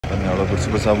எவ்வளோ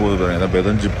பெருசாக போகுது பாருங்க. இதை இப்போ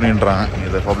எதுவும் ஜிப்னின்றாங்க,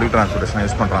 இதை பப்ளிக் டிரான்ஸ்போர்ட்டேஷன்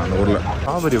யூஸ் பண்ணுறாங்க அந்த ஊரில்.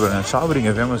 ஸ்ட்ராபெரி பாருங்க, ஸ்ட்ராபெரி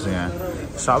இங்கே ஃபேமஸுங்க.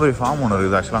 ஸ்ட்ராபெரி ஃபார்ம் ஒன்று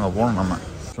இருக்குது, ஆக்சுவலாக அங்கே போகணும் நம்ம.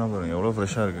 ஆக்சுவலாக பாருங்கள் எவ்வளோ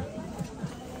ஃப்ரெஷ்ஷாக இருக்குது.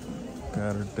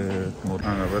 கேரட்டு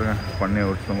அங்கே பாருங்க, பண்ணி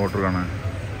ஒருத்தவங்க போட்டிருக்கானு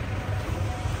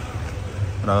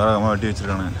ரகரகமாக வெட்டி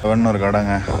வச்சுருக்கானு. ஒன்று ஒரு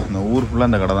கடைங்க, இந்த ஊர் ஃபுல்லாக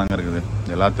இந்த கடை தாங்க இருக்குது,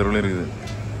 எல்லா தெருவிலையும் இருக்குது.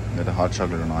 இந்த ஹாட்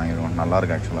சாக்லேட் ஒன்று வாங்கிடுவோம்,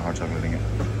 நல்லாயிருக்கு ஆக்சுவலாக ஹாட் சாக்லேட்டுங்க.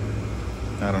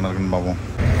 வேறு என்ன இருக்குன்னு பார்ப்போம்.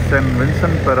 சென்ட்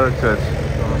வின்சென்ட் பெரல் சர்ச்,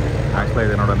 ஆக்சுவலாக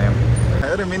இது என்னோட நேம்.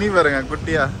 வேறு மினி பாருங்க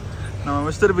குட்டியா, நம்ம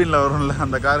மிஸ்டர் பீனில் வரும்ல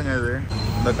அந்த காருங்க இது.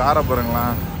 இந்த காரை பாருங்களா,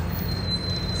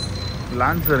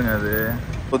 லான்சருங்க அது.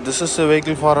 இப்போ this is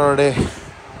vehicle for our day.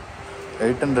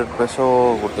 800 peso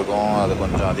கொடுத்துருக்கோம், அது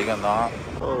கொஞ்சம் அதிகம் தான்.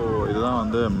 ஸோ இதுதான்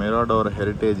வந்து Mirador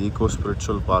heritage ego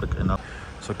spiritual park. என்ன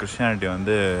ஸோ கிறிஸ்டியானிட்டி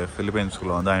வந்து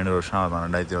ஃபிலிப்பைன்ஸ்குள்ளே வந்து 500 வருஷம் ஆகும்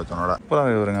 2021. அப்புறம்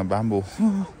வருங்க பேம்பு,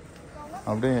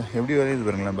 அப்படியே எப்படி வரையுது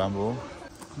பாருங்களேன் bamboo.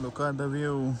 Look at the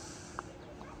view.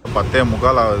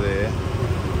 10:45 ஆகுது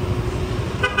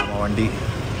நம்ம வண்டி.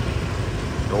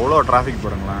 எவ்வளோ டிராஃபிக்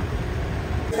பாருங்களேன்.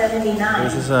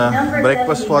 This is a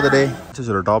breakfast for the day. This is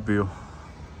a top view.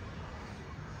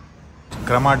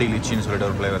 கிரமாடி லிச்சின்னு சொல்லிட்டு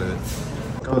ஒரு ஃப்ளேவர் இது.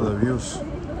 The views.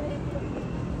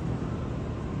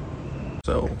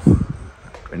 So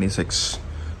 26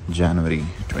 January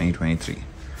 2023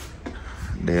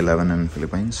 day 11 in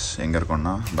Philippines. எங்கே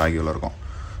இருக்கோம்னா பாகியோவில் இருக்கோம்.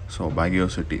 ஸோ பாகியோ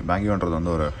சிட்டி, பாகியோன்றது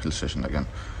வந்து ஒரு hill station again.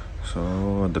 So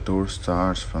the tour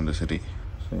starts from the city.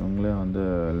 So இவங்களே வந்து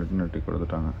லிட்டர்னட்டி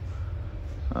கொடுத்துட்டாங்க,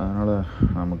 அதனால்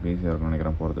நமக்கு ஈஸியாக இருக்கும்னு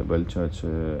நினைக்கிறேன் போகிறது. பெல்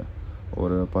சர்ச்சு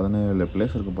ஒரு 17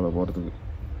 பிளேஸ் இருக்குது போல் போகிறதுக்கு.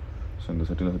 ஸோ இந்த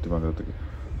சிட்டியில் சுற்றி பார்க்குறதுக்கு.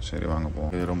 சரி வாங்க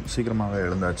போவோம். இது ரொம்ப சீக்கிரமாகவே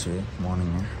எழுந்தாச்சு,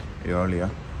 மார்னிங்கு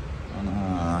ஏர்லியாக.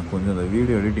 ஆனால் கொஞ்சம் இந்த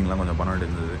வீடியோ எடிட்டிங்லாம் கொஞ்சம் பண்ண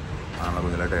வேண்டியிருந்தது, அதனால்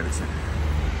கொஞ்சம் லேட் ஆகிடுச்சு.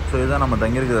 ஸோ இதுதான் நம்ம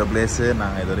தங்கியிருக்கிற பிளேஸு.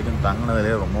 நாங்கள் இது வரைக்கும்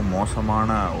தங்கினதுலேயே ரொம்ப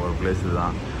மோசமான ஒரு பிளேஸ்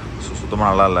இதுதான். ஸோ சுத்தமாக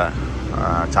நல்லா இல்லை.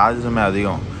 சார்ஜஸுமே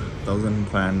அதிகம்,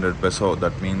 1500 பெசோ,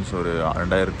 தட் மீன்ஸ் ஒரு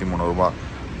 2300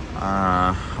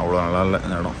 அவ்வளோ நல்லா இல்லை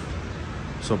இந்த இடம்.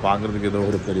 ஸோ பார்க்குறதுக்கு ஏதோ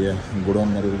ஒரு பெரிய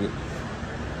குடோன் மாதிரி இருக்குது,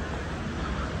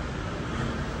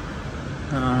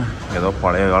 ஏதோ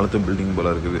பழைய காலத்து பில்டிங் போல்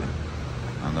இருக்குது,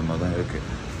 அந்த மாதிரி தான் இருக்குது.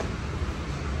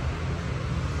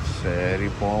 சரி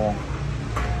போவோம்.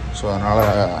 ஸோ அதனால்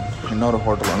இன்னொரு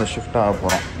ஹோட்டல் வந்து ஷிஃப்ட் ஆக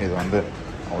போகிறோம். இது வந்து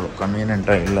அவ்வளோ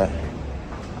கன்வீனியண்ட்டாக இல்லை,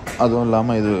 அதுவும்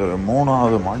இல்லாமல் இது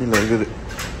 3ஆவது மாடியில் இருக்குது.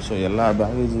 ஸோ எல்லா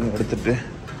பேகேஜையும் எடுத்துகிட்டு,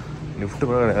 லிஃப்ட்டு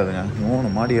கூட கிடையாதுங்க,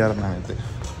 3 மாடி ஏறினாங்க. இது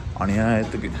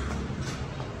அநியாயத்துக்கு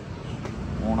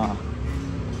 3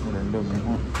 2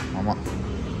 3 ஆமாம்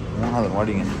 3ஆவது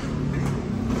மாடிங்க.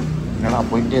 ஏன்னா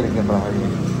போயிட்டே இருக்குன்ற மாதிரி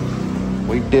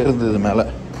போயிட்டே இருந்தது மேலே.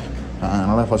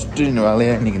 அதனால் ஃபஸ்ட்டு இந்த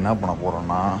வேலையை இன்றைக்கி என்ன பண்ண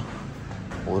போகிறோன்னா,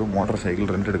 ஒரு மோட்டர்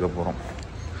சைக்கிள் ரெண்ட் எடுக்க போகிறோம்.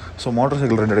 ஸோ மோட்டர்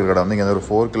சைக்கிள் ரெண்ட் எடுக்க கடை வந்து இங்கே ஒரு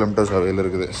 4 கிலோமீட்டர்ஸ் அவையில்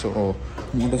இருக்குது. ஸோ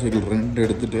மோட்டர் சைக்கிள் ரெண்ட்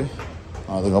எடுத்துகிட்டு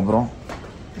அதுக்கப்புறம்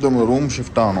நம்ம ரூம்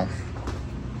ஷிஃப்ட் ஆகணும்.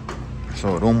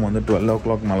 ஸோ ரூம் வந்து 12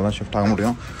 o'clock மேலே தான் ஷிஃப்ட் ஆக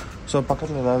முடியும். ஸோ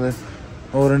பக்கத்தில் ஏதாவது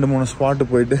ஒரு 2-3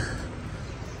 ஸ்பாட்டு போயிட்டு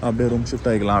அப்படியே ரூம் ஷிஃப்ட்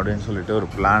ஆகிக்கலாம் அப்படின்னு சொல்லிட்டு ஒரு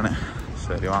பிளானு.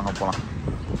 சரி வாங்க போகலாம்.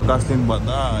 காஸ்ட்லின்னு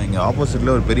பார்த்தா இங்கே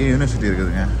ஆப்போசிட்டில் ஒரு பெரிய யூனிவர்சிட்டி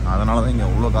இருக்குதுங்க, அதனால தான் இங்கே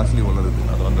இவ்வளோ காஸ்ட்லி போல இருக்குது.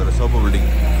 அது வந்து ஒரு சோப்பு பில்டிங்,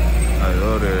 அது ஏதோ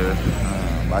ஒரு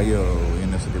பாகியோ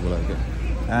யூனிவர்சிட்டி போல் இருக்குது.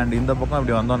 அண்ட் இந்த பக்கம்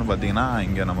இப்படி வந்தோன்னு பார்த்தீங்கன்னா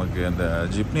இங்கே நமக்கு இந்த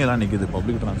ஜிப்னியெல்லாம் நிற்கிது,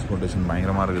 பப்ளிக் டிரான்ஸ்போர்ட்டேஷன்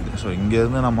பயங்கரமாக இருக்குது. ஸோ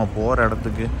இங்கேருந்து நம்ம போகிற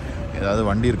இடத்துக்கு ஏதாவது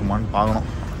வண்டி இருக்குமான்னு பார்க்கணும்.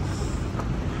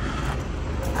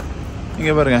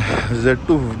 இங்கே பாருங்கள்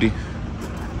Z250,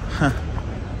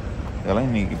 இதெல்லாம்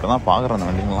இன்றைக்கி இப்போ தான் பார்க்குறேன் அந்த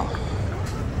வண்டிங்கெலாம்.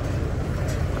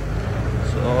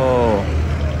 ஸோ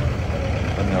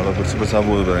எவ்வளோ பெருசாக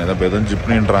போகுது பாருங்க. இதை இப்போ எதுவும்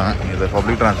ஜிப்னின்றாங்க, இதை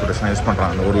பப்ளிக் டிரான்ஸ்போர்ட்டேஷன் யூஸ்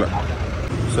பண்ணுறாங்க அந்த ஊரில்.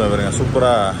 ஸோ பாருங்க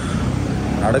சூப்பராக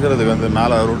நடக்கிறதுக்கு வந்து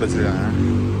மேலே ரூட் வச்சுருக்காங்க,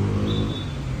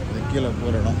 இது கீழே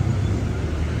போகிற இடம்.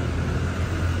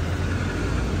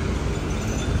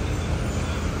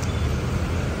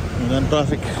 இதுதான்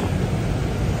டிராஃபிக்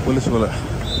போலீஸ் போல்.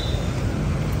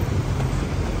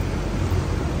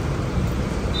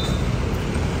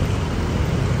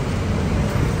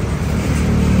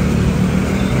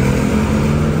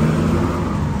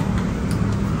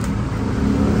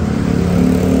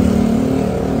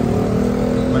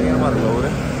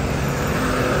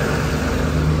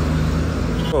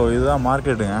 ஸோ இதுதான்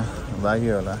மார்க்கெட்டுங்க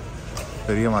பாகியோவில்,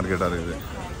 பெரிய மார்க்கெட்டாக இருக்குது.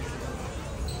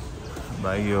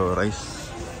 பாகியோ ரைஸ்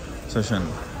செஷன்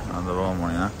அந்த பக்கம்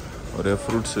போனீங்கன்னா ஒரே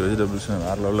ஃப்ரூட்ஸ் வெஜிடபிள்ஸ்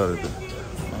வேறு லெவலில் இருக்குது.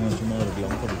 நாங்கள் சும்மா ஒரு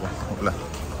கிலோமீட்டர் இருக்கோம் உள்ள.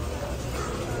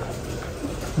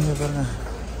 இங்கே பாருங்கள்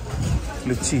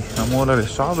லிச்சி, நம்ம ஊரில்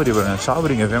ஸ்ட்ராபெரி பாருங்கள்.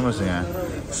 ஸ்ட்ராபெரி இங்கே ஃபேமஸுங்க.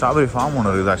 ஸ்ட்ராபெரி ஃபார்ம்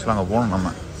ஒன்று இருக்குது, ஆக்சுவலாக அங்கே போகணும்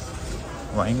நம்ம.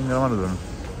 பயங்கரமாக இருக்குது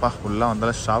ஃபுல்லாக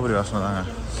வந்தாலும் ஸ்ட்ராபெரி வாசனை தாங்க,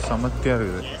 சமத்தியாக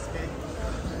இருக்குது.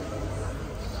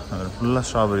 அது ஃபுல்லாக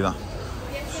ஸ்ட்ராபெரி தான்.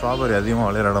 ஸ்ட்ராபெரி அதிகமாக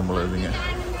விளையாட இடம் போல இருக்குதுங்க.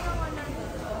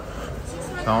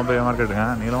 செம பெரிய மார்க்கெட்டுங்க.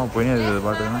 நீளமாக போய் இது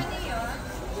பாட்டுங்கன்னா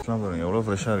பாருங்கள் எவ்வளோ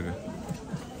ஃப்ரெஷ்ஷாக இருக்குது.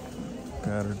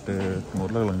 கேரட்டு,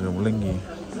 உருளைக்கிழங்கு, முள்ளங்கி,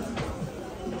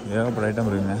 ஏகப்பட்ட ஐட்டம்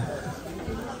இருக்குங்க.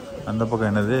 அந்த பக்கம்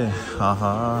என்னது,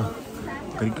 ஆஹா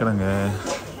கறிக்கிழங்கு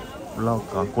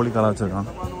ஃபுல்லாக கோழிக்காலாக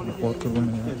வச்சுருக்கான். போர்க்கும்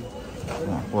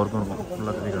இருக்கும்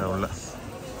ஃபுல்லாக கறிக்கடை உள்ள.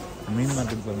 மீன்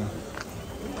மார்க்கெட் பாருங்கள்.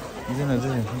 இது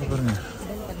என்னது, இது பாருங்கள்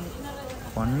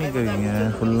பன்னிக்கறிங்க.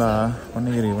 ஃபுல்லாக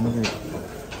பன்னிக்கறி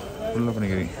ஃபுல்லாக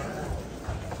பன்னிக்கறி.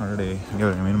 ஆல்ரெடி இங்கே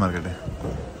பாருங்க மீன் மார்க்கெட்டு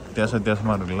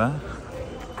வித்தியாசமாக இருக்குல்ல,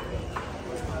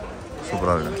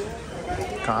 சூப்பராக இருக்குது.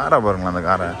 காரை பாருங்களேன், அந்த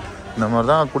காரை இந்த மாதிரி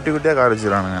தான் குட்டி குட்டியாக கார்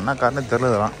வச்சுக்கிறானுங்க. என்ன காருன்னு தெரில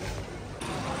இதெல்லாம்.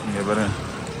 இங்கே பாருங்க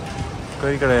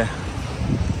கறிக்கடை.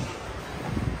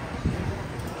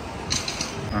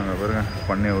 அங்கே பாருங்க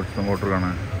பண்ணி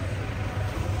ஓட்டிருக்கானுங்க.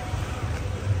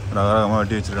 ரகரகமாக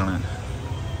வெட்டி வச்சுருக்கானுங்க.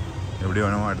 எப்படி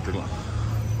வேணுமோ எடுத்துக்கலாம்.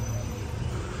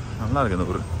 நல்லா இருக்குது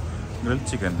இந்த ஒரு கிரில்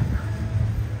சிக்கன்.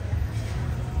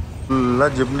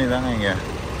 ஃபுல்லாக ஜிப்னி தாங்க இங்கே.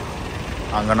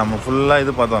 அங்கே நம்ம ஃபுல்லாக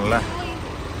இது பார்த்தோம்ல,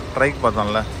 ட்ரைக்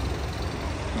பார்த்தோம்ல,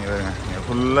 இங்கே வருங்க இங்கே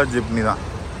ஃபுல்லாக ஜிப்னி தான்.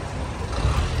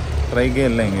 ட்ரைக்கே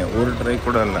இல்லை இங்கே, ஒரு ட்ரைக்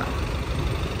கூட இல்லை.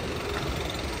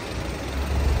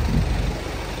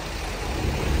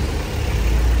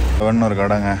 ஒரு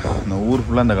கடைங்க. இந்த ஊர்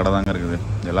ஃபுல்லாக இந்த கடை தாங்க இருக்குது.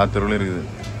 எல்லா தெருவிலையும் இருக்குது.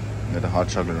 இந்த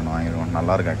ஹாட் சாக்லேட் ஒன்று வாங்கிடுவோம்.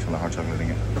 நல்லாயிருக்கு ஆக்சுவலாக ஹாட்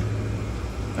சாக்லேட்டுங்க.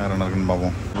 வேறு என்ன இருக்குன்னு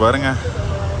பார்ப்போம். பாருங்க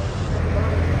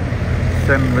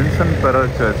சென்ட் வின்சென்ட்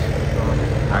பெரர் சர்ச்.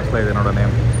 ஆக்சுவலாக இது என்னோட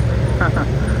நேம்.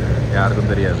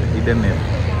 யாருக்கும் தெரியாது, இடன் நேம்.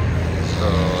 ஸோ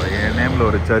என் நேமில்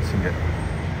ஒரு சர்ச் இங்கே.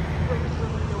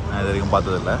 நான் இது வரைக்கும்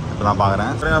பார்த்ததில்லை, இப்போ நான்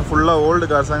பார்க்குறேன். ஃபுல்லாக ஓல்டு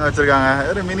கார்ஸ் தாங்க வச்சுருக்காங்க.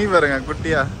 ஒரு மினி பாருங்க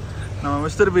குட்டியா, நம்ம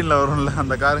மிஸ்டர் பீனில் வரும்ல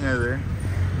அந்த காருங்க. இது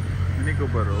மினி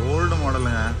கூப்பர் ஓல்டு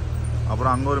மாடலுங்க.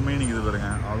 அப்புறம் அங்கே ஒரு மினி நிற்குது பாருங்க,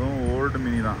 அதுவும் ஓல்டு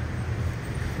மினி தான்,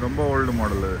 ரொம்ப ஓல்டு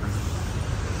மாடலு.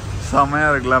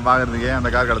 செம்மையாக இருக்குல்ல பார்க்குறதுக்கே. அந்த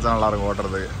கார் கிடச்சா நல்லாயிருக்கும்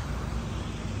ஓட்டுறதுக்கு.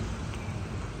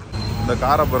 இந்த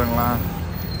காரை பாருங்களேன்,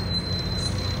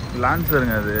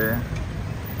 லான்சருங்க. அது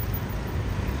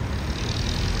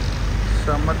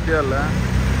செம்மத்தியாக இல்லை,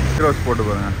 ஹீரோஸ் போட்டு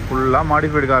பாருங்க. ஃபுல்லாக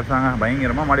மாடிஃபைடு கார்ஸ் தாங்க.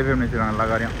 பயங்கரமாக மாடிஃபை பண்ணி வச்சுருக்காங்க எல்லா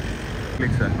காரையும்.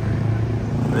 கிளிக்ஸு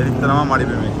வெறித்தனமாக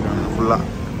மாடிஃபை பண்ணி வச்சுருக்காங்க ஃபுல்லாக.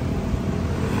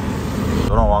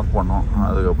 தூரம் வாக் பண்ணோம்.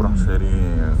 அதுக்கப்புறம் சரி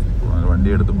வண்டி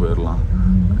எடுத்து போயிடலாம்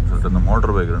சொல்லிட்டு இந்த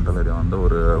மோட்டர் பைக் ரெண்டல் ஏரியா வந்து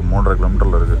ஒரு 3.5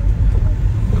 கிலோமீட்டரில் இருக்குது.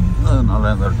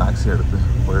 அதனால இந்த டாக்ஸி எடுத்து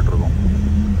போயிட்டுருக்கோம்.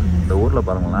 இந்த ஊரில்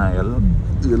பாருங்களேன்,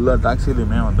 எல்லா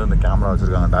டாக்ஸிலையுமே வந்து இந்த கேமரா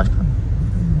வச்சுருக்காங்க, டேஷ் கேம்.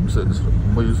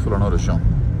 ரொம்ப யூஸ்ஃபுல்லான ஒரு விஷயம்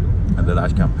இந்த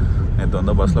டேஷ் கேம். நேற்று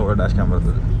வந்து பஸ்ஸில் கூட டேஷ் கேம்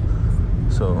இருந்தது.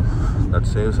 So that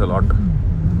saves a lot.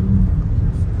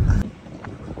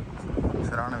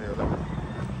 சரியான வியூவில்.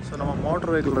 ஸோ நம்ம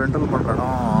மோட்டர் வெஹிக்கிள் ரெண்டல் பண்ணுற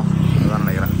இடம் அதுதான்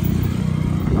நினைக்கிறேன்.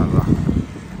 அதுதான்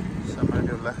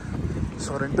செம்மேட்டிவில்.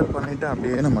 ஸோ ரெண்டல் பண்ணிவிட்டு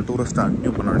அப்படியே நம்ம டூரிஸ்ட்டை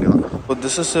கண்டினியூ பண்ண வேண்டியதான். So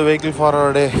this is vehicle for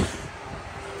our day.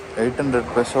 800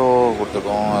 peso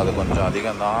கொடுத்துருக்கோம். அது கொஞ்சம்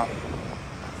அதிகம்தான்.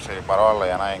 சரி பரவாயில்ல,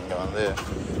 ஏன்னா இங்கே வந்து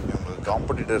இவங்களுக்கு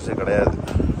காம்படிட்டர்ஸே கிடையாது,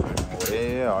 ஒரே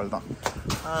ஆள் தான்.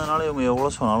 அதனால் இவங்க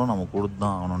எவ்வளோ சொன்னாலும் நம்ம கொடுத்து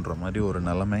தான் ஆகணுன்ற மாதிரி ஒரு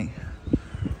நிலைமை.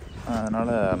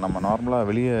 அதனால் நம்ம நார்மலாக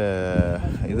வெளியே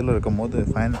இதில் இருக்கும் போது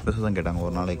 500 பெசோ தான் கேட்டாங்க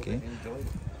ஒரு நாளைக்கு.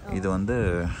 இது வந்து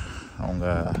அவங்க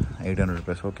 800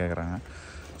 பெசோ கேட்குறாங்க.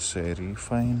 சரி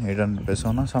ஃபைன். 800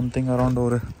 பெசோன்னா சம்திங் அரௌண்ட்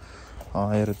ஒரு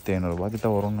 1500 கிட்ட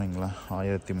வரும்னு வைங்களேன்.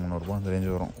 1300 அந்த ரேஞ்சு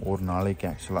வரும் ஒரு நாளைக்கு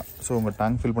ஆக்சுவலாக. ஸோ உங்கள்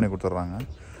டேங்க் ஃபில் பண்ணி கொடுத்துட்றாங்க.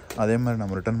 அதே மாதிரி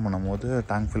நம்ம ரிட்டர்ன் பண்ணும்போது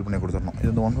டேங்க் ஃபில் பண்ணி கொடுத்துடணும். இது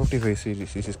வந்து 155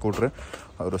 சிசி ஸ்கூட்ரு.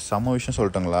 ஒரு செம்ம விஷயம்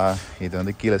சொல்லட்டுங்களா, இது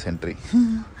வந்து கீழே சென்ட்ரி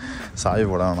சாவி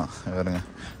போட வேணாம். வேறுங்க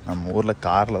நம்ம ஊரில்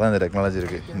காரில் தான் இந்த டெக்னாலஜி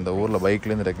இருக்குது, இந்த ஊரில்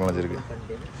பைக்லேயும் இந்த டெக்னாலஜி இருக்குது.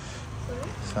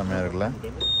 செம்மையாக இருக்குல்ல.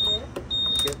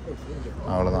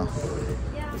 அவ்வளோதான்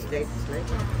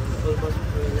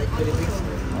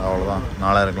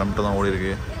 4000 கிலோமீட்டர் தான் ஓடி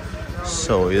இருக்குது.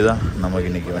 ஸோ இதுதான் நமக்கு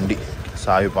இன்றைக்கி வண்டி.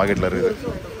 சாவி பாக்கெட்டில் இருக்குது.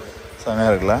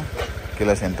 செம்மையாக இருக்குல்ல.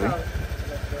 கீழே சென்ட்ரி,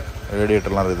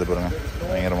 ரேடியேட்டர்லாம் இருக்குது பாருங்கள்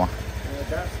பயங்கரமாக.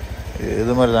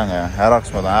 இது மாதிரி தாங்க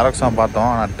ஏராக்ஸ் மாதிரி தான். ஏராக்ஸ் தான் பார்த்தோம்,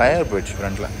 ஆனால் டயர் போயிடுச்சு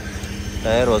ஃப்ரண்ட்டில்.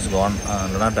 Tyre was Khan.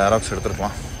 இல்லைனா டயராக்ஸ்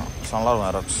எடுத்துருக்கலாம், நல்லாயிருக்கும்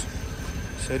ஏராக்ஸ்.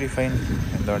 சரி ஃபைன்,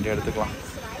 இந்த வண்டியை எடுத்துக்கலாம்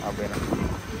அப்படின்னு.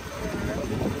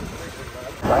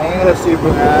 பயங்கர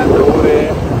ஸ்டீப்புங்க இந்த ஊர்.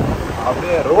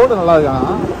 அப்படியே ரோடு நல்லா இருக்காங்க,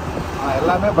 ஆனால்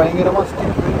எல்லாமே பயங்கரமாக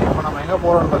ஸ்டீப்பு. இப்போ நம்ம எங்கே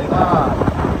போகிறோம்னு பார்த்தீங்கன்னா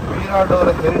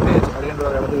மீராடோர் ஹெரிட்டேஜ் அப்படின்ற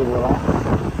ஒரு இடத்துக்கு போகிறோம்.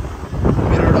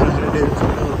 மீராடோர் ஹெரிட்டேஜ்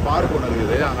ஒரு பார்க் ஒன்று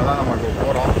இருக்குது, அங்கே தான் நம்ம இப்போ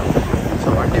போகிறோம். ஸோ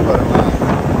வண்டி பாருங்களேன்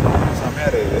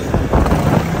செம்மையாக இருக்குது.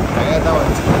 டயர் தான்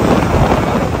வச்சு.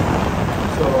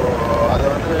 ஸோ அது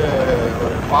வந்து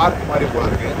ஒரு பார்க் மாதிரி போல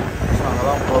இருக்குது. ஸோ அங்கே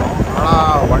தான் போகிறோம்.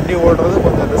 ஆனால் வண்டி ஓடுறது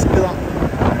கொஞ்சம் ரிஸ்க்கு தான்.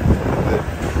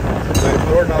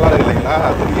 ரோடு நல்லா இருக்கு இல்லைங்களா,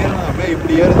 அது ஏறுது அப்படியே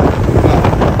இப்படி ஏறுது.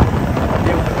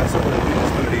 வண்டியை கொஞ்சம்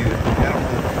கஷ்டப்படுது.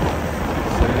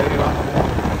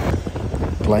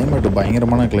 கிளைமேட்டு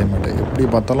பயங்கரமான கிளைமேட்டு. எப்படி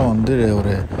பார்த்தாலும் வந்து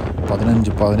ஒரு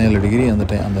 15-17 டிகிரி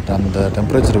அந்த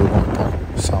டெம்பரேச்சர் இருக்கும். இப்போ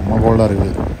செம்ம கோல்டாக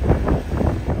இருக்குது.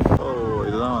 ஸோ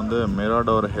இதுதான் வந்து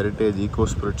Mirador heritage ego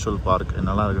spiritual park.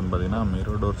 என்னெல்லாம் இருக்குதுன்னு பார்த்தீங்கன்னா,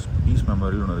 மிராடோர் பீஸ்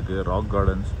மெமோரியல் ஒன்று இருக்குது, ராக்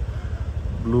கார்டன்ஸ்,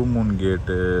 ப்ளூ மூன்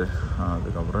கேட்டு,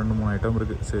 அதுக்கப்புறம் 2-3 ஐட்டம்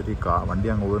இருக்குது. சரி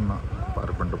வண்டி அங்கே ஊருன்னா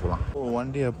பார்க் பண்ணிட்டு போகலாம்.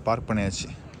 வண்டியை பார்க் பண்ணியாச்சு.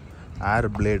 ஏர்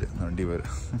பிளேடு வண்டி பேர்.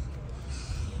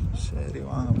 சரி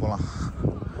வாங்க போகலாம்.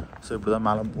 ஸோ இப்படி தான்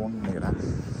மேலே போகணும்னு நினைக்கிறேன்.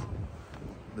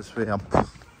 திஸ் வே அப்.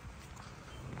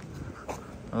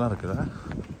 நல்லா இருக்குதா?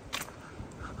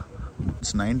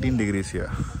 It's 19 degrees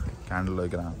here. கேண்டில்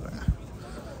வைக்கிறாங்க.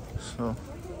 ஸோ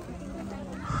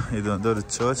இது வந்து ஒரு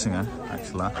சர்ச்சுங்க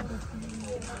ஆக்சுவலாக.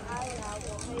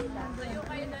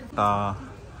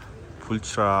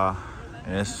 புல்ச்ரா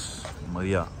எஸ்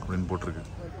மரியா அப்படின்னு போட்டிருக்கு.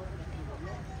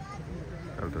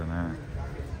 கரெக்டுங்க.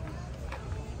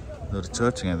 இது ஒரு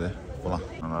சர்ச்சுங்க. இது போகலாம்,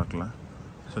 நல்லா இருக்குல்ல?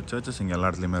 ஸோ சர்ச்சஸ் இங்கே எல்லா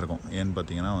இடத்துலையுமே இருக்கும். ஏன்னு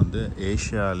பார்த்தீங்கன்னா வந்து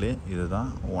ஏஷியாவிலே இது தான்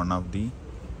one of the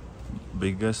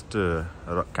biggest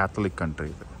Catholic country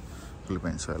இது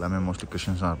பிலிப்பைன்ஸ். எல்லாமே மோஸ்ட்லி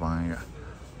கிறிஸ்டின்ஸ் தான் இருப்பாங்க இங்கே.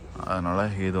 அதனால்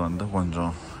இது வந்து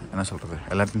கொஞ்சம் என்ன சொல்கிறது,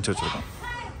 எல்லாத்தையும் சர்ச் இருக்கும்.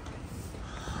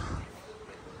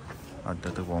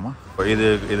 அடுத்தது போமா.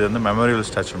 இது வந்து மெமோரியல்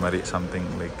ஸ்டாச்சு மாதிரி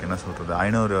சம்திங் லைக் என்ன சொல்கிறது,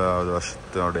 500வது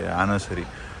வருஷத்தோடைய ஆனிவர்சரி.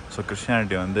 ஸோ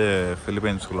கிறிஸ்டியானிட்டி வந்து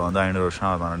ஃபிலிப்பைன்ஸ்குள்ளே வந்து 500 வருஷம்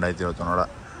ஆகும் 2021.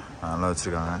 நல்லா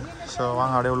வச்சுருக்காங்க. ஸோ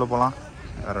வாங்க அப்படியே உள்ளே போகலாம்,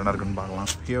 வேறு என்ன இருக்குன்னு பார்க்கலாம்.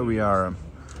 Here we are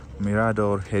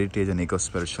Mirador heritage and ego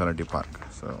spirituality park.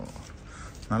 So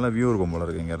நல்ல வியூ இருக்கும் போல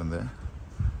இருக்குது இங்கேருந்து.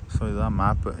 ஸோ இதுதான்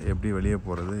மேப்பு, எப்படி வெளியே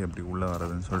போகிறது எப்படி உள்ளே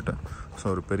வர்றதுன்னு சொல்லிட்டு. ஸோ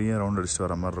ஒரு பெரிய ரவுண்ட் அடிச்சுட்டு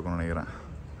வர மாதிரி இருக்கும்னு நினைக்கிறேன்.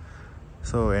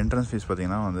 ஸோ என்ட்ரன்ஸ் ஃபீஸ்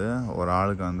பார்த்திங்கன்னா வந்து ஒரு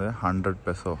ஆளுக்கு வந்து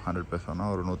 100 பெசோனா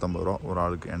ஒரு 150 ரூபா ஒரு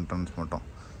ஆளுக்கு என்ட்ரன்ஸ் மட்டும்.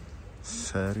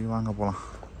 சரி வாங்க போகலாம்.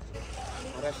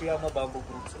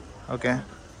 Okay,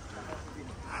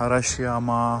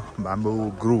 ஹராஷியாமா bamboo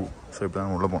groove. ஸோ இப்போ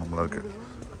தான் உள்ளே போகணும் போல இருக்குது.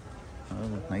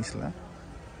 நைஸில்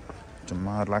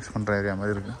சும்மா ரிலாக்ஸ் பண்ணுற ஏரியா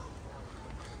மாதிரி இருக்குது.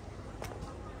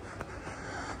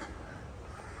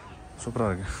 சூப்பராக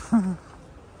இருக்குது.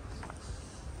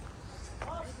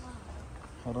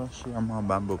 ஹராஷியாமா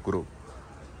பேம்பூ குரூவ்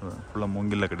ஃபுல்லாக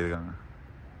மூங்கிலில் கட்டியிருக்காங்க.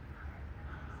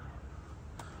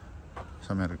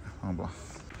 செம்மையாக இருக்குது. ஆமாம்,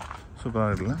 சூப்பராக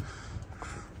இருக்குல்ல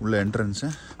உள்ள என்ட்ரன்ஸு.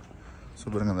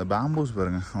 சூப்பருங்க. அந்த பேம்பூஸ்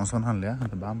பாருங்கள், அவன் சொன்னான் இல்லையா,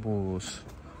 அந்த பேம்பூஸ்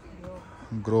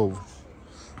க்ரோவ்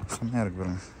செம்மையாக இருக்குது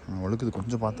பாருங்க. நான் ஒழுக்குது,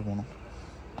 கொஞ்சம் பார்த்து போகணும்.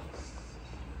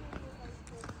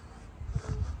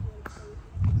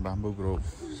 பேம்பூ க்ரோவ்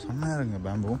செம்மையாக இருக்குங்க.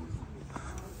 பேம்பூ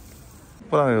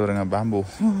சூப்பராக இருக்குது பாருங்க. பேம்பூ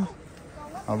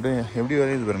அப்படியே எப்படி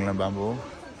வரையுது பாருங்களேன் பேம்பூ.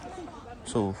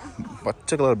 ஸோ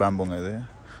பச்சை கலர் பேம்பூங்க இது.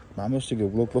 பேம்பூ ஸ்டிக்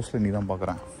எவ்வளோ க்ளோஸில் நீ தான்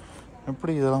பார்க்குறேன்.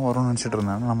 எப்படி இதெல்லாம் வரும்னு நினச்சிட்டு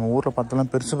இருந்தேன். நம்ம ஊரில் பார்த்தெல்லாம்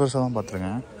பெருசாக தான்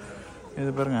பார்த்துருக்கேன். இது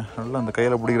பாருங்க, நல்லா அந்த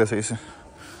கையில் பிடிக்கிற சைஸு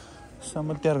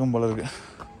செம்மத்தியாக இருக்கும் போல இருக்குது.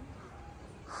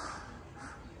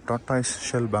 டாட்டாய்ஸ்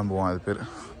ஷெல் பேம்புவான் அது பேர்.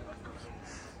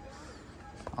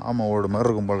 ஆமாம், ஓடு மாதிரி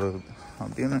இருக்கும் போல இருக்குது.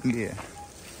 அப்படின்னு இல்லையே,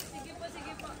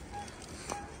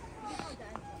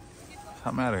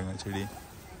 செம்மையாக இருக்குங்க செடி.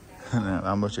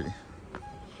 பேம்பு செடி.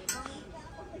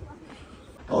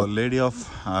 Lady of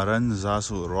run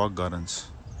ஜாசு rock gardens.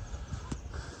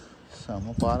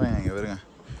 செம்ம பாருங்க இங்கே வருங்க.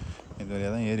 இது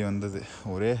வரையாக தான் ஏறி வந்தது.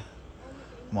 ஒரே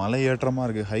மலை ஏற்றமாக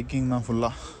இருக்குது. ஹைக்கிங் தான்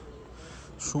ஃபுல்லாக.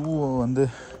 ஷூ வந்து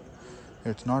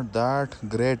it's not that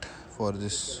great for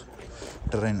this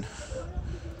terrain.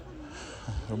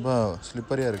 ரொம்ப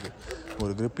ஸ்லிப்பரியாக இருக்குது.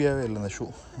 ஒரு கிரிப்பியாகவே இல்லை இந்த ஷூ.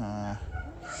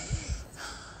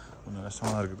 கொஞ்சம்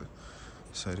கஷ்டமாக தான் இருக்குது.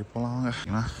 சரி போகலாம் வாங்க.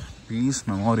 ஏன்னா பீஸ்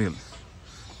மெமோரியல்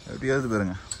எப்படியாவது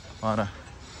பாருங்க, பாரு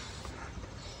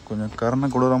கொஞ்சம் கருணை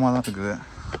கொடூரமாக தான் இருக்குது.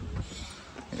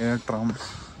 ஏற்றம்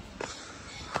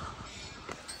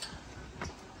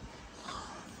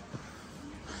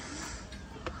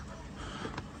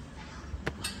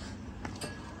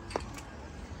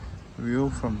view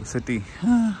from the city.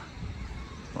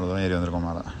 அவ்வளோதான் ஏறி வந்திருக்கோம்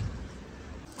மேலே.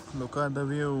 Look at the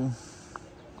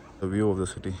view of the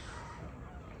city.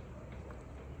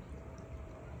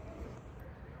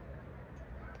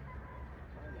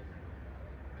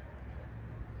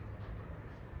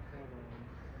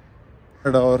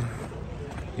 Mirador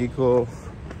ego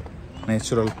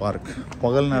natural park.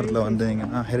 பகல் நேரத்தில்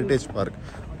வந்தீங்கன்னா ஹெரிட்டேஜ் பார்க்.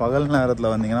 பகல்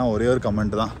நேரத்தில் வந்தீங்கன்னா ஒரே ஒரு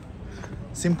கமெண்ட் தான்,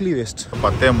 சிம்பிளி வேஸ்ட்.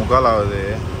 10:45 ஆகுது.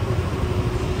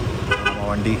 நம்ம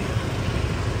வண்டி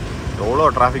எவ்வளோ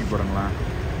டிராஃபிக் பாருங்களேன்,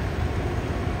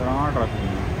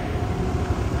 டிராஃபிக்.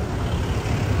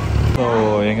 ஸோ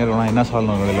எங்கே இருக்கோம்னா என்ன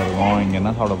சாப்பிடணும் வெளியில் இருக்கோம். இங்கே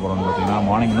என்ன சாப்பிட போகிறோம்னு பார்த்தீங்கன்னா,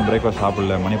 மார்னிங் இன்னும் பிரேக்ஃபாஸ்ட்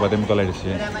சாப்பிடல, மணி 10:45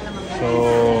 ஆகிடுச்சு. ஸோ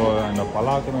இந்த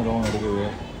பலாக்குன்னு எதுவும் இருக்குது.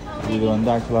 இது வந்து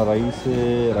ஆக்சுவலாக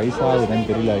ரைஸாக இதுன்னு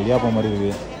தெரியல, இடியாப்பம் மாதிரி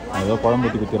இருக்குது. ஏதோ குழம்பு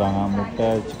ஊற்றி குத்துறாங்க, முட்டை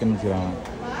சிக்கன் வச்சுக்கிறாங்க.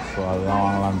 ஸோ அதுதான்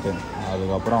வாங்கலான்ட்டு.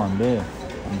 அதுக்கப்புறம் வந்து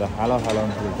அந்த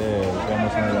ஹலோன்னு சொல்லிட்டு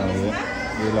ஃபேமஸானது வந்து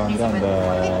இதில் வந்து அந்த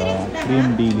க்ரீம்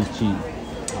டீ லிச்சி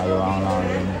அது வாங்கலாம்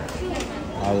அப்படின்னு.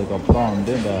 அதுக்கப்புறம்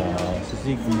வந்து இந்த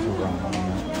சிசிக்னு சொல்கிறாங்க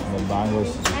இந்த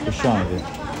பேங்கிள்ஸ் ஃபிஷ்ஷாக அது.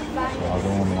 ஸோ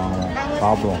அதுவும் ஒன்று வாங்குவோம்,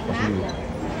 சாப்பிடுவோம் பசி.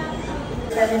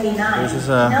 This is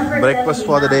breakfast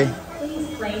for the டே.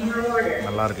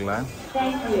 நல்லா இருக்குல்ல,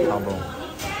 சாப்பிடுவோம்.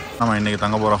 நம்ம இன்றைக்கி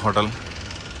தங்க போகிற ஹோட்டல்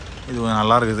இது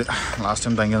நல்லா இருக்குது. லாஸ்ட்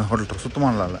டைம் தங்கிய ஹோட்டல்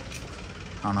சுத்தமாக நல்லா இல்லை.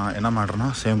 ஆனால் என்ன மேட்டர்னா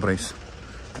சேம் ப்ரைஸ்.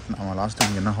 நம்ம லாஸ்ட்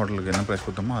டைம் என்ன ஹோட்டலுக்கு என்ன ப்ரைஸ்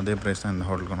கொடுத்தோமோ அதே ப்ரைஸ் தான் இந்த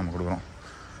ஹோட்டலுக்கு நம்ம கொடுக்குறோம்.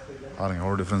 பாருங்கள்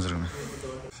எவ்வளோ டிஃப்ரென்ஸ் இருக்குங்க.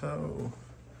 So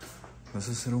this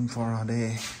is room for a டே.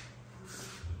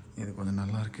 இது கொஞ்சம்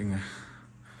நல்லா இருக்குங்க.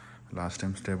 லாஸ்ட்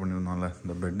டைம் ஸ்டே பண்ணியிருந்தோம்ல,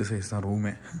 இந்த பெட்டு சைஸ் தான்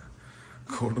ரூமே.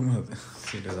 கொடுமை அது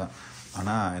சீட்டு தான்.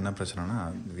 ஆனால் என்ன பிரச்சனைனா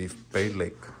வி பெய்ட்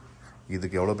லைக்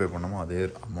இதுக்கு எவ்வளோ பே பண்ணோமோ அதே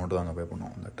அமௌண்ட்டு தாங்க பே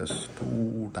பண்ணோம். That is two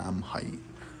dam high.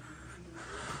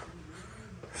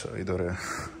 So இது ஒரு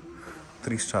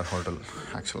 3 ஸ்டார் ஹோட்டல்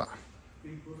ஆக்சுவலாக.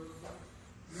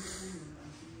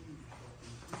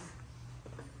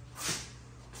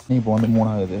 இப்போ வந்து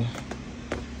 3ஆவது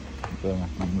இப்போ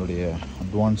நம்மளுடைய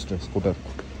அட்வான்ஸ்டு ஸ்கூட்டர்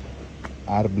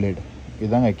ஏர் பிளேட்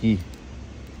இதுதாங்க கீ.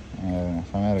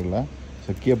 செமையாக இருக்குல்ல. ஸோ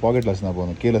கீழே பாக்கெட்டில் வச்சுருந்தா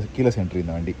போதும். கீழே சென்ட்ரி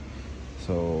இந்த வண்டி.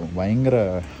 ஸோ பயங்கர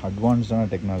அட்வான்ஸ்டான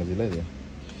டெக்னாலஜியில் இது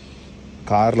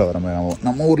காரில் வர மாதிரி.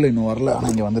 நம்ம ஊரில் இன்னும் வரல,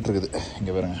 ஆனால் இங்கே வந்துட்டுருக்குது.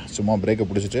 இங்கே பாருங்க, சும்மா பிரேக்கை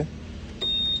பிடிச்சிட்டு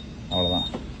அவ்வளோதான்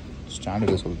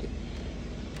ஸ்டாண்டர்டு சொல்லுது.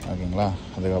 ஓகேங்களா.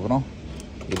 அதுக்கப்புறம்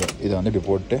இதை வந்து இப்படி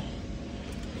போட்டு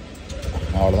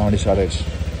அவ்வளோதான் வண்டி ஸ்டார்ட் ஆகிடுச்சு.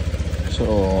 ஸோ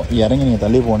இறங்கி நீங்கள்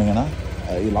தள்ளி போனீங்கன்னா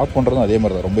இது லாக் பண்ணுறதும் அதே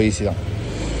மாதிரி தான், ரொம்ப ஈஸி தான்.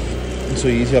 ஸோ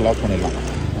ஈஸியாக லாக் பண்ணிடலாம்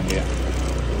வண்டியை.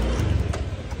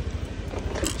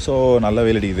 ஸோ நல்ல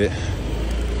வெயில் அடிக்குது,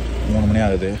 3 மணி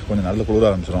ஆகுது. கொஞ்சம் நல்ல குளிர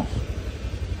ஆரம்பிச்சிடும்.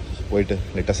 போயிட்டு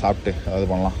லைட்டாக சாப்பிட்டு அதாவது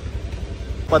பண்ணலாம்.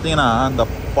 பார்த்தீங்கன்னா இந்த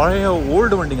பழைய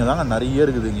ஓல்டு வண்டிங்க தாங்க நிறைய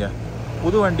இருக்குது இங்கே.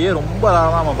 புது வண்டியே ரொம்ப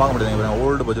அழகாக நம்ம பார்க்க முடியாதுங்க.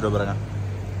 ஓல்டு பட்ஜெட்டை பாருங்க.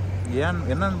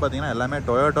 என்னென்னு பார்த்தீங்கன்னா எல்லாமே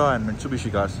டொயோட்டோ அண்ட் மிட்சுபிஷி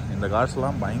கார்ஸ். இந்த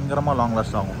கார்ஸ்லாம் பயங்கரமாக லாங்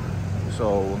லாஸ்ட் ஆகும். ஸோ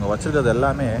இவங்க வச்சுருக்கிறது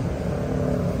எல்லாமே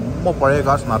ரொம்ப பழைய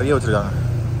கார்ஸ் நிறைய வச்சுருக்காங்க.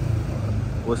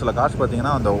 ஒரு சில கார்ஸ்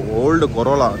பார்த்தீங்கன்னா அந்த old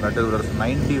corolla, that is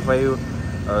 95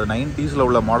 90s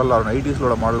உள்ள மாடலாக இருக்கும், 80s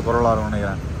உள்ள மாடல் கொரோலா இருக்கும்னு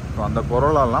நினைக்கிறேன். ஸோ அந்த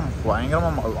கொரோலாலாம்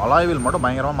பயங்கரமாக அலாய்வில் மட்டும்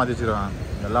பயங்கரமாக மாற்றி வச்சுருக்காங்க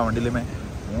எல்லா வண்டியிலையுமே.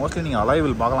 மோஸ்ட்லி நீங்கள்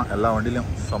அலாய்வில் பார்க்கலாம் எல்லா வண்டியிலையும்.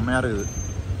 செம்மையாக இருக்குது.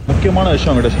 முக்கியமான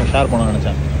விஷயம் உங்கள்கிட்ட ஷேர் பண்ணணும்னு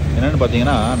நினச்சேன். என்னென்னு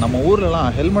பார்த்தீங்கன்னா நம்ம ஊர்லலாம்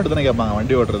ஹெல்மெட் தானே கேட்பாங்க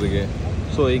வண்டி ஓட்டுறதுக்கு.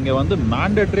 ஸோ இங்கே வந்து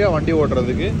மேண்டேட்ரியாக வண்டி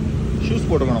ஓட்டுறதுக்கு ஷூஸ்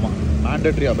போட்டுக்கணுமா.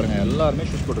 மேண்டேட்ரியாக பாருங்க, எல்லாருமே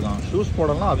ஷூஸ் போட்டுருக்காங்க. ஷூஸ்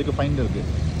போடலாம் அதுக்கு ஃபைன் இருக்குது.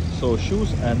 ஸோ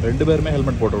ஷூஸ் அண்ட் 2 பேருமே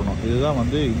ஹெல்மெட் போட்டுக்கணும். இதுதான்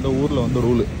வந்து இந்த ஊரில் வந்து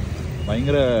ரூலு.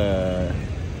 பயங்கர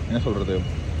என்ன சொல்கிறது,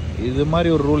 இது மாதிரி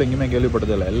ஒரு ரூல் எங்கேயுமே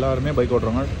கேள்விப்பட்டதில்லை. எல்லாருமே பைக்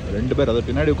ஓட்டுறவங்க 2 பேர், அதை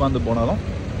பின்னாடி உட்காந்து போனாலும்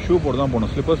ஷூ போட்டு தான்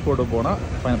போகணும். ஸ்லிப்பர்ஸ் போட்டு போனால்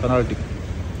பெனால்ட்டி.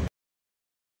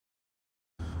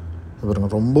 பாருங்க,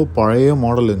 ரொம்ப பழைய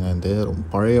மாடலுங்க. இது ரொம்ப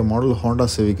பழைய மாடல் ஹோண்டா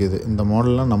சிவிக். இந்த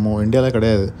மாடல்லாம் நம்ம இந்தியாவிலே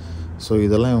கிடையாது. ஸோ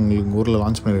இதெல்லாம் இவங்களுக்கு ஊரில்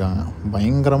லான்ச் பண்ணியிருக்காங்க.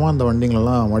 பயங்கரமாக அந்த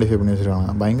வண்டிங்களெல்லாம் மாடிஃபை பண்ணி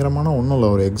வச்சுருக்காங்க. பயங்கரமான ஒன்றும் இல்லை,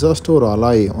 ஒரு எக்ஸாஸ்ட்டு ஒரு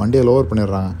அலாய் வண்டியை லோவர்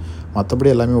பண்ணிடுறாங்க.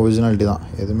 மற்றபடி எல்லாமே ஒரிஜினாலிட்டி தான்.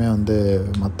 எதுவுமே வந்து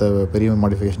மற்ற பெரிய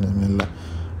மாடிஃபிகேஷன் எதுவுமே இல்லை.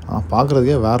 ஆனால்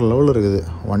பார்க்குறதுக்கே வேறு லெவலில் இருக்குது.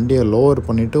 வண்டியை லோவர்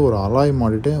பண்ணிவிட்டு ஒரு அலாய்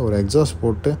மாட்டிட்டு ஒரு எக்ஸாஸ்ட்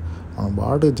போட்டு அவங்க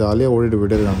பாட்டு ஜாலியாக ஓடிட்டு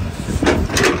போய்ட்டு இருக்காங்க.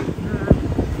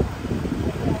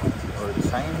 ஒரு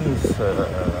சைனீஸ்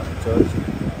சர்ச்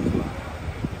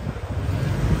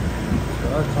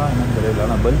சர்ச்சா என்னன்னு தெரியல,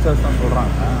 ஆனால் பெல் சர்ச் தான்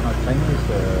சொல்கிறாங்க. ஆனால் சைனீஸ்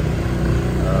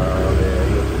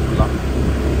தான்.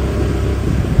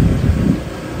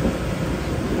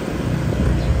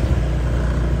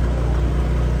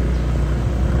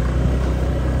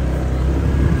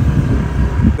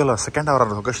 இல்லை, செகண்ட் வர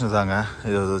லொக்கேஷன் தாங்க.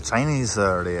 இது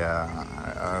சைனீஸோடைய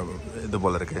இது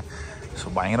போல் இருக்குது. ஸோ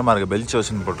பயங்கரமாக இருக்குது. பெல்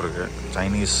சர்ச்னு போட்டிருக்கு.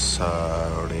 சைனீஸ்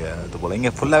உடைய இது போல்.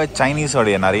 இங்கே ஃபுல்லாகவே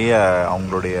சைனீஸோடைய நிறைய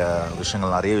அவங்களுடைய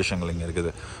நிறைய விஷயங்கள் இங்கே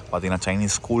இருக்குது. பார்த்திங்கன்னா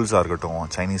சைனீஸ் ஸ்கூல்ஸாக இருக்கட்டும்,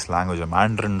 சைனீஸ் லாங்குவேஜ்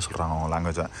மேண்ட்ரின்னு சொல்கிறாங்க அவங்க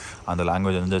லாங்குவேஜை. அந்த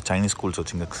லாங்குவேஜ் வந்து சைனீஸ் ஸ்கூல்ஸ்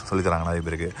வச்சு இங்கே சொல்லித்தராங்க நிறைய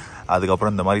பேருக்கு.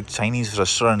 அதுக்கப்புறம் இந்த மாதிரி சைனீஸ்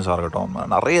ரெஸ்டாரண்ட்ஸாக இருக்கட்டும்,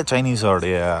 நிறைய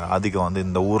சைனீஸோடைய ஆதிக்கம் வந்து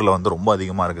இந்த ஊரில் வந்து ரொம்ப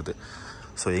அதிகமாக இருக்குது.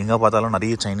 ஸோ எங்கே பார்த்தாலும்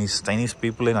நிறைய சைனீஸ்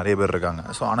பீப்புளே நிறைய பேர் இருக்காங்க.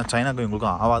 ஸோ ஆனால் சைனாக்கும்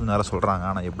இவங்களுக்கும் ஆவாதுன்னு வேறு சொல்கிறாங்க.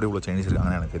 ஆனால் எப்படி இவ்வளோ சைனீஸ்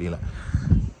இருக்காங்கன்னு எனக்கு தெரியல.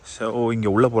 ஸோ இங்கே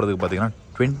உள்ளே போகிறதுக்கு பார்த்தீங்கன்னா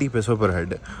 20 peso per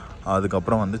head.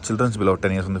 அதுக்கப்புறம் வந்து சில்ட்ரன்ஸ் பிலோ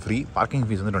 10 years வந்து ஃப்ரீ. பார்க்கிங்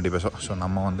ஃபீஸ் வந்து 20 peso. ஸோ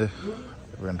நம்ம வந்து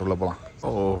உள்ளே போகலாம்.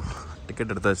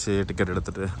 டிக்கெட் எடுத்தாச்சு. டிக்கெட்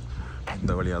எடுத்துகிட்டு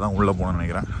இந்த வழியாக தான் உள்ளே போகணும்னு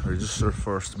நினைக்கிறேன். Register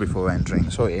first before entering.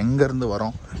 So எங்கேருந்து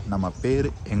வரோம், நம்ம பேர்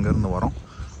எங்கேருந்து வரோம்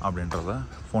அப்படின்றத,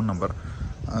 ஃபோன் நம்பர்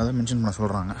அதை மென்ஷன் பண்ண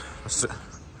சொல்கிறாங்க. ஃபஸ்ட்டு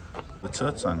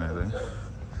சர்ச் தாங்க இது.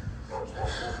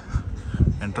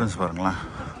 என்ட்ரன்ஸ் பாருங்களேன்,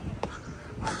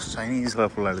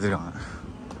 சைனீஸில் ஃபுல்லாக எழுதிருக்காங்க.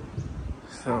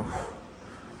 ஸோ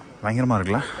பயங்கரமாக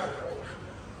இருக்குல்ல.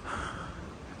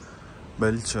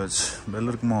 பெல் சர்ச், பெல்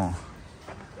இருக்குமோ?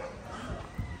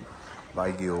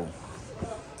 Bauguio.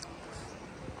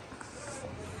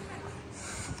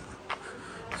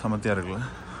 சமத்தியாக இருக்குல்ல,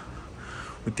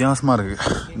 வித்தியாசமாக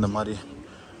இருக்குது இந்த மாதிரி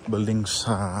பில்டிங்ஸ்.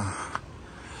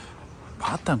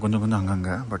 பார்த்தேன் கொஞ்சம் கொஞ்சம்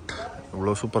அங்கங்கே, பட்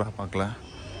இவ்வளோ சூப்பராக பார்க்கல.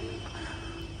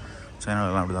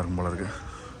 சைனாலெலாம் அப்படி தான் இருக்கும் போல இருக்குது.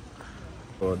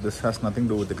 So this has nothing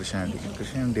to with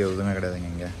Christianity எதுவுமே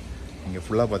கிடையாதுங்க. இங்கே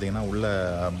ஃபுல்லாக பார்த்தீங்கன்னா உள்ள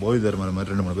போய் தர்மர்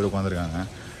மாதிரி 2-3 பேர் உட்காந்துருக்காங்க.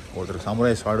 ஒருத்தர்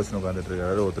சமுராய் ஸ்வாட் வச்சுன்னு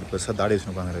உட்காந்துட்ருக்காரு, ஒருத்தர் பெருசாக தாடி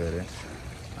வச்சுன்னு உட்காந்துருக்காரு.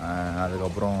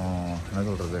 அதுக்கப்புறம் என்ன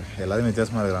சொல்கிறது, எல்லாருமே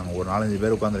வித்தியாசமாக இருக்கிறாங்க. ஒரு 4-5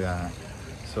 பேர் உட்காந்துருக்காங்க.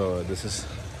 ஸோ திஸ் இஸ்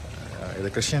இது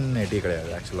கிறிஸ்டியானிட்டி கிடையாது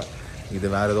ஆக்சுவலாக. இது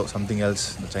வேறு ஏதோ சம்திங் எல்ஸ்.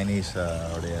 இந்த சைனீஸ்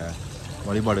உடைய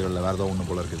வழிபாடுகளில் வேறு ஏதோ ஒன்று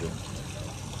போல் இருக்குது.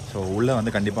 ஸோ உள்ளே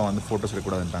வந்து கண்டிப்பாக வந்து ஃபோட்டோஸ்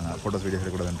எடுக்கக்கூடாதுன்ட்டாங்க, ஃபோட்டோஸ் வீடியோஸ்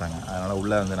எடுக்கக்கூடாதுன்ட்டாங்க. அதனால்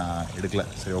உள்ளே வந்து நான் எடுக்கல.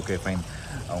 சரி, ஓகே ஃபைன்.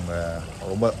 அவங்க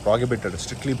ரொம்ப ப்ராகிபிட்டட்,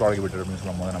 ஸ்ட்ரிக்ட்லி ப்ராகிபிட்டட் அப்படின்னு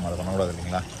சொல்லும் போது நம்ம அதை பண்ணக்கூடாது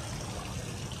இல்லைங்களா.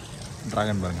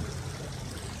 ட்ராகன் பாருங்கள்,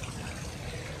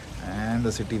 அண்ட்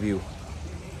த சிட்டி வியூ.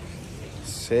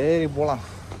 சரி போகலாம்.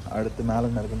 அடுத்து மேலே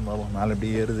என்ன இருக்குன்னு பார்ப்போம். மேலே எப்படி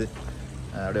ஏறுது,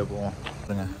 அப்படியே போவோம்.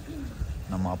 பாருங்க,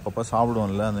 நம்ம அப்பப்போ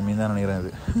சாப்பிடுவோம்ல, அந்த மீன் தான் நினைக்கிறேன்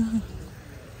இது.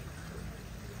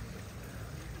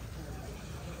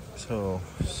 ஸோ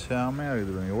செமையாக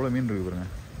இருக்குது பாருங்க, எவ்வளோ மீன் இருக்குது பாருங்க.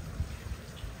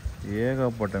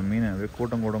 ஏகப்பட்ட மீன், அப்படியே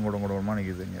கூட்டமாக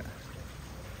நிற்கிது இங்கே.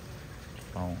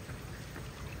 பாவம்,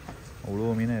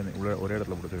 அவ்வளோ மீனை ஒரே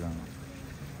இடத்துல பிடிச்சிருக்காங்க.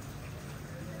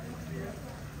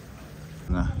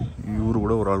 இவரு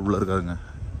கூட ஒரு ஆள் உள்ளே இருக்காருங்க.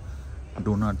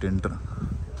 Two not enter.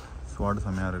 ஸ்வாட்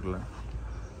செம்மையாக இருக்குல்ல.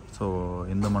 ஸோ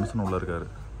இந்த மனுஷனும் உள்ளே இருக்கார்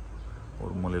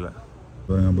ஒரு மூலையில்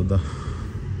பாருங்க. புத்தா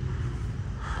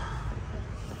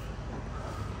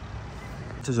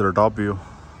ஒரு டாப் வியூ.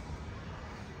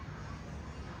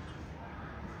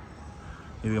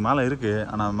 இதுக்கு மேலே இருக்குது,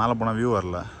 ஆனால் மேலே போனால் வியூ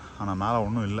வரல. ஆனால் மேலே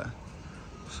ஒன்றும் இல்லை.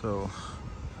 ஸோ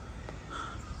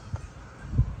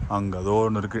அங்கே அதோ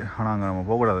ஒன்று இருக்குது, ஆனால் அங்கே நம்ம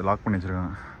போகக்கூடாது, லாக் பண்ணி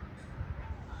வச்சுருக்காங்க.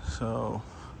 ஸோ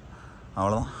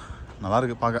அவ்வளோதான்.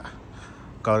 நல்லாயிருக்கு பார்க்க.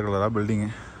 கலர் கலராக பில்டிங்கு,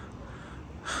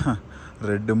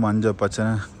 ரெட்டு மஞ்சள் பச்சை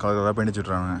கலர் கலராக பெயிண்ட்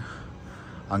வச்சுட்றாங்க.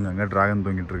 அங்கங்கே ட்ராகன்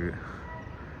தூங்கிட்டுருக்கு,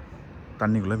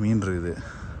 தண்ணிக்குள்ளே மீன் இருக்குது.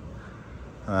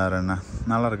 வேறு என்ன,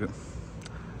 நல்லாயிருக்கு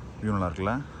வியூ, நல்லா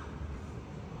இருக்குல்ல.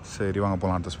 சரி வாங்க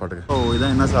போகலாம் அடுத்த ஸ்பாட்டுக்கு. ஓ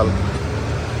இதான் என்ன சால்,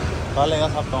 காலையில்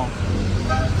தான் சாப்பிட்டோம்,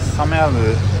 செம்மையாக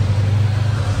இருந்தது.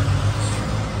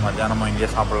 மத்தியானமாக இங்கேயே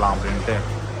சாப்பிட்லாம் அப்படின்ட்டு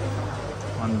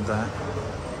வந்தேன்.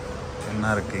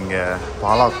 என்ன இருக்குது இங்கே,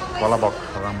 பாலாபாக்,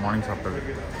 அதான் மார்னிங்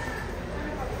சாப்பிட்டது.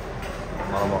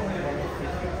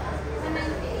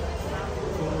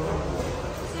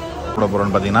 கூட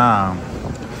போகிறோன்னு பார்த்தீங்கன்னா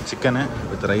சிக்கனு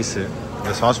வித் ரைஸு,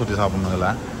 இந்த சாஸ் ஊற்றி சாப்பிட்ணும்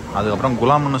இதில். அதுக்கப்புறம்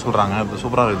குலாம்னு சொல்கிறாங்க, இப்போ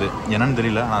சூப்பராக இருக்குது. என்னன்னு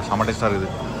தெரியல, ஆனால் செம்ம டேஸ்ட்டாக இருக்குது.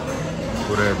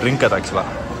 ஒரு ட்ரிங்க் அது ஆக்சுவலாக.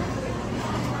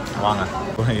 வாங்க,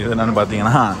 இது என்னென்னு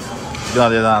பார்த்தீங்கன்னா இதுவும்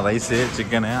அதே தான், ரைஸு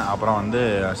சிக்கனு அப்புறம் வந்து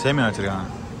சேமியா வச்சுருக்காங்க.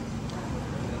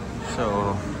 ஸோ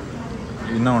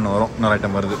இன்னும் ஒன்று வரும், இன்னொரு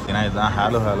ஐட்டம் வருது. ஏன்னா இதுதான்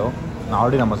ஹேலோ. நான்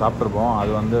ஆல்ரெடி நம்ம சாப்பிட்ருப்போம்,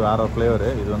 அது வந்து வேறு ஒரு ஃப்ளேவரு,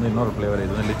 இது வந்து இன்னொரு ஃப்ளேவர்.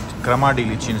 இது வந்து கிரமாடி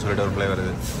லிச்சின்னு சொல்லிட்டு ஒரு ஃப்ளேவர்.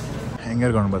 இது எங்கே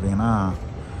இருக்கணும்னு பார்த்தீங்கன்னா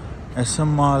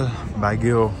எஸ்எம்ஆல்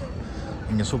பாகியோ.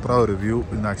 இங்கே சூப்பராக ஒரு வியூ.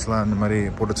 இந்த ஆக்சுவலாக இந்த மாதிரி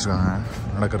போட்டு வச்சுருக்காங்க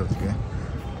நடக்கிறதுக்கு,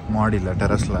 மாடியில்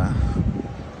டெரஸில்.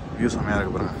 வியூ செம்மையாக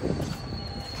இருக்கு பாருங்க.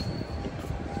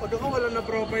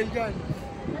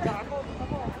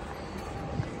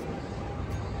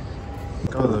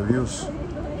 The views.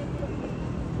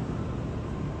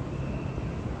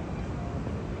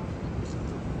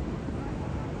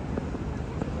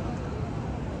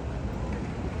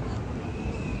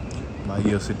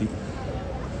 Bauguio city.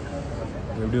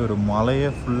 எப்படி ஒரு மலையே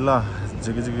ஃபுல்லாக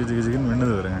ஜிகின்னு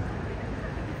விண்ணுது வருங்க.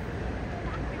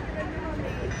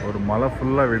 ஒரு மலை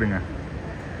ஃபுல்லாக விடுங்க.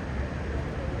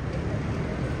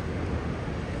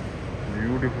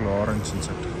 Beautiful orange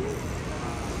sunset.